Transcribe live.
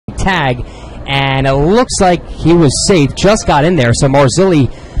tag, and it looks like he was safe, just got in there. So Marzilli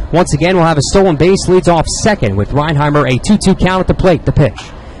once again will have a stolen base, leads off second with Reinheimer, a 2-2 count at the plate. The pitch.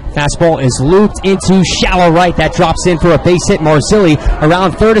 Fastball is looped into shallow right. That drops in for a base hit. Marzilli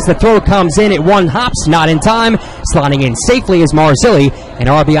around third as the throw comes in. It one hops, not in time. Sliding in safely is Marzilli. An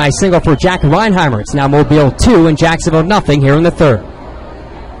RBI single for Jack Reinheimer. It's now Mobile 2 and Jacksonville nothing here in the third.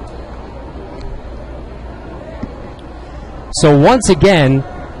 So once again,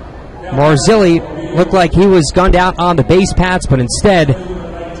 Marzilli looked like he was gunned out on the base paths, but instead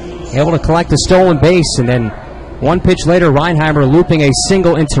able to collect a stolen base, and then one pitch later, Reinheimer looping a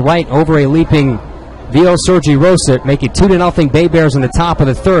single into right over a leaping Vio Sergi Rosa, make it 2-0 BayBears in the top of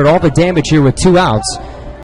the third. All the damage here with 2 outs.